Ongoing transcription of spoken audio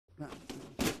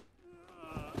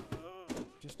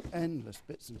Just endless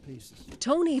bits and pieces.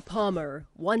 Tony Palmer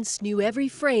once knew every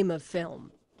frame of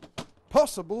film.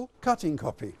 Possible cutting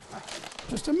copy.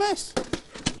 Just a mess.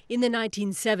 In the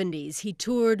 1970s, he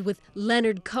toured with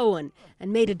Leonard Cohen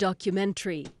and made a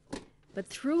documentary. But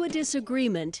through a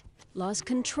disagreement, lost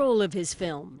control of his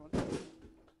film.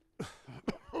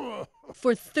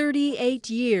 For 38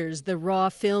 years, the raw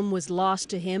film was lost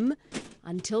to him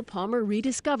until Palmer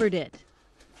rediscovered it.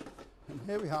 And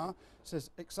here we are. It says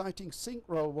exciting sync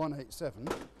roll 187,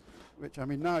 which, I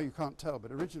mean, now you can't tell,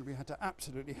 but originally we had to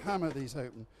absolutely hammer these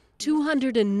open.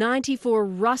 294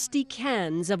 rusty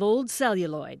cans of old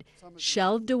celluloid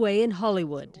shelved away in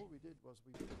Hollywood.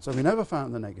 So we never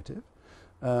found the negative.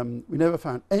 We never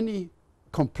found any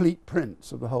complete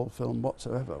prints of the whole film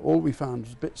whatsoever. All we found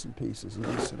was bits and pieces in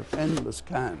these sort of endless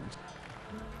cans.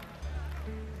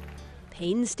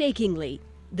 Painstakingly,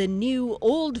 the new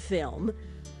old film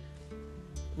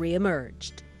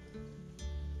re-emerged.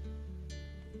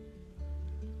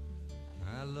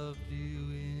 I loved you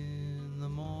in the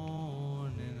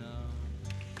morning,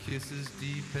 kisses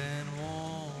deep and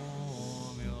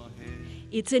warm your head.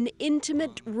 It's an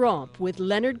intimate romp with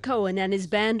Leonard Cohen and his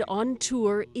band on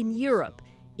tour in Europe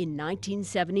in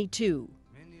 1972.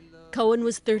 Cohen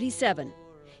was 37.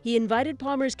 He invited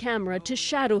Palmer's camera to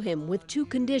shadow him with two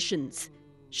conditions: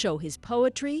 show his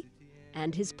poetry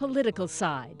and his political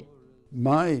side.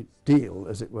 My deal,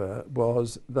 as it were,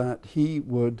 was that he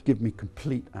would give me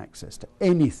complete access to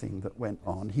anything that went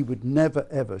on. He would never,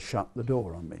 ever shut the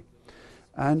door on me.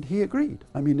 And he agreed.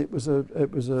 I mean, it was a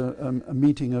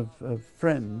meeting of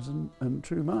friends and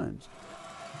true minds.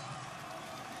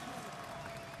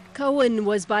 Cohen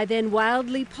was by then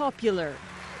wildly popular.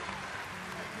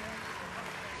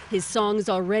 His songs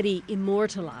already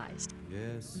immortalized.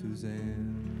 Yes,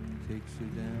 Suzanne takes you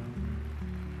down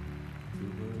to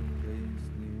her place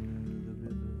near the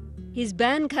river. His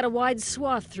band cut a wide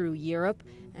swath through Europe,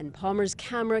 and Palmer's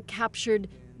camera captured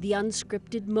the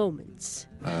unscripted moments.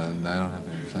 I don't have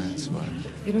any plans for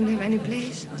it. You don't have any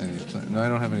place? No, I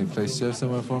don't have any place. Do you have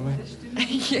somewhere for me?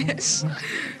 Yes,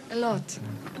 a lot.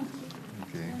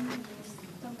 Okay.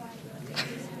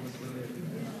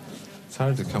 It's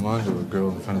hard to come on to a girl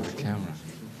in front of the camera.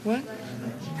 What?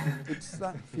 It's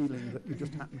that feeling that you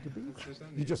just happen to be there.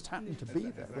 You just happen to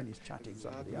be there when he's chatting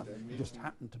somebody up. You just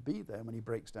happen to be there when he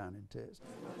breaks down in tears.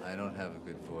 I don't have a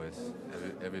good voice.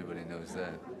 Everybody knows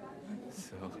that.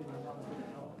 So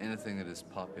anything that is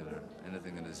popular,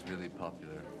 anything that is really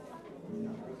popular,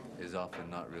 is often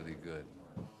not really good.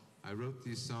 I wrote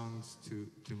these songs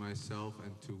to myself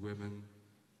and to women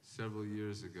several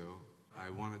years ago. I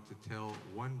wanted to tell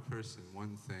one person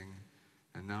one thing,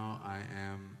 and now I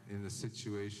am in a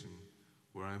situation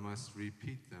where I must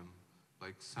repeat them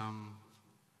like some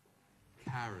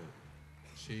parrot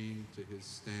chained to his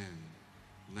stand,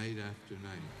 night after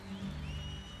night.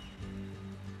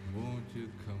 Won't you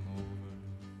come over?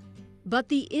 But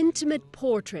the intimate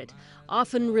portrait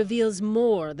often reveals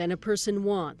more than a person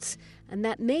wants, and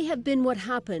that may have been what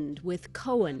happened with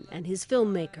Cohen and his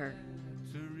filmmaker.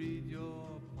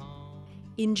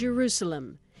 In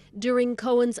Jerusalem, during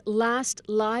Cohen's last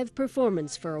live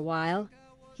performance for a while,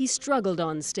 he struggled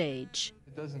on stage.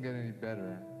 It doesn't get any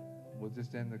better. We'll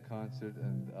just end the concert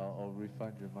and I'll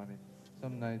refund your money.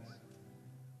 Some nights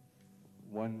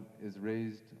one is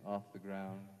raised off the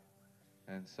ground,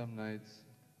 and some nights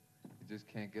you just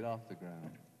can't get off the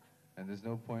ground, and there's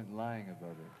no point in lying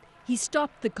about it. He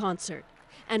stopped the concert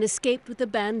and escaped with the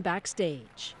band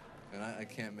backstage. And I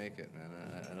can't make it, man.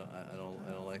 I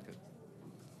don't like it.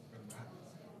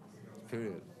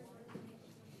 Period.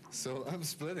 So I'm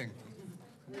splitting.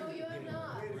 No, you're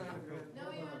not.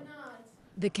 No, you're not.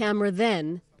 The camera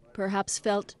then perhaps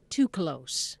felt too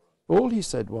close. All he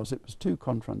said was it was too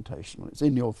confrontational. It's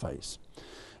in your face.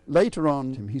 Later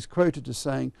on, he's quoted as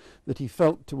saying that he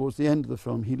felt towards the end of the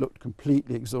film he looked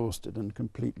completely exhausted and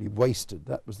completely wasted.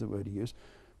 That was the word he used.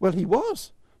 Well, he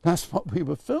was. That's what we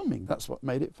were filming. That's what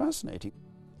made it fascinating.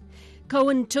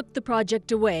 Cohen took the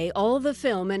project away, all the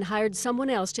film, and hired someone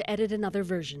else to edit another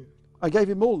version. I gave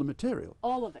him all the material.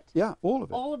 All of it? Yeah, all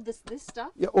of it. All of this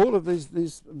stuff? Yeah, all of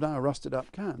these now rusted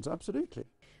up cans, absolutely.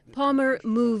 Palmer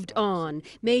moved on,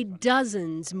 made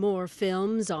dozens more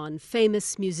films on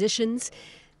famous musicians,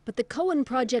 but the Cohen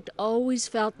project always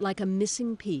felt like a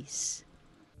missing piece.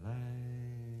 Like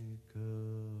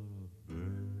a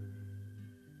bird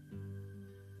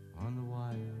on the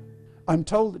wire. I'm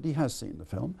told that he has seen the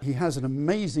film. He has an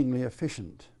amazingly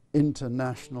efficient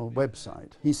international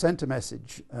website. He sent a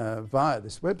message via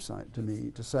this website to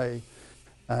me to say,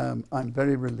 I'm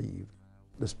very relieved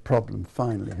this problem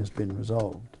finally has been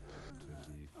resolved.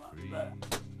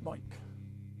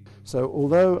 So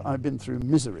although I've been through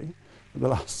misery for the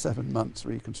last 7 months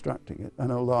reconstructing it,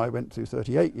 and although I went through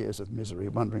 38 years of misery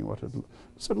wondering what had...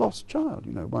 It's a lost child,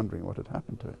 you know, wondering what had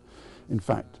happened to it. In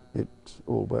fact, it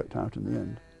all worked out in the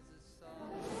end.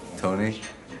 Tony,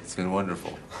 it's been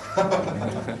wonderful.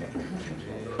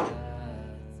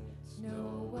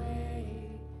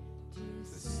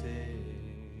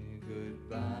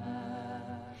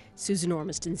 Susan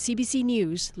Ormiston, CBC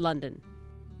News, London.